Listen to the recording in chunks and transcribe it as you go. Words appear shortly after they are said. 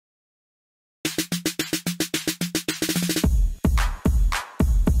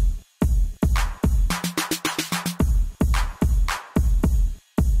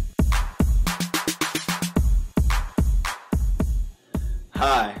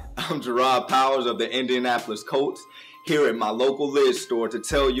Hi, I'm Gerard Powers of the Indianapolis Colts here at my local Lids store to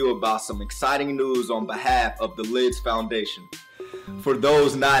tell you about some exciting news on behalf of the Lids Foundation. For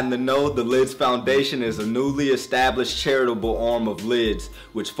those not in the know, the Lids Foundation is a newly established charitable arm of Lids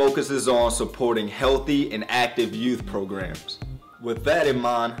which focuses on supporting healthy and active youth programs. With that in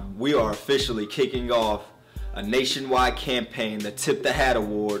mind, we are officially kicking off a nationwide campaign, the Tip the Hat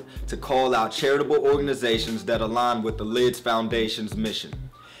Award, to call out charitable organizations that align with the Lids Foundation's mission.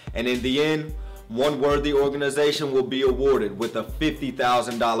 And in the end, one worthy organization will be awarded with a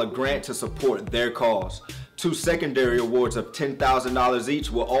 $50,000 grant to support their cause. Two secondary awards of $10,000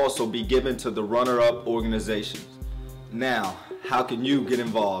 each will also be given to the runner-up organizations. Now, how can you get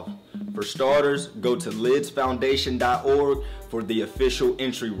involved? For starters, go to lidsfoundation.org for the official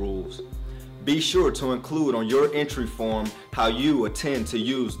entry rules. Be sure to include on your entry form how you intend to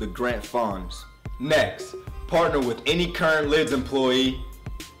use the grant funds. Next, partner with any current Lids employee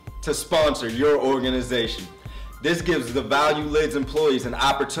to sponsor your organization. This gives the Value Lids employees an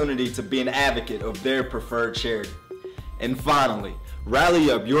opportunity to be an advocate of their preferred charity. And finally,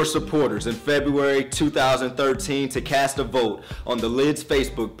 rally up your supporters in February 2013 to cast a vote on the Lids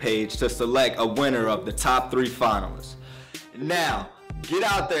Facebook page to select a winner of the top 3 finalists. Now, get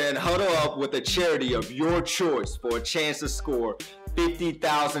out there and huddle up with a charity of your choice for a chance to score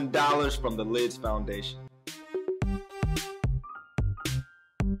 $50,000 from the Lids Foundation.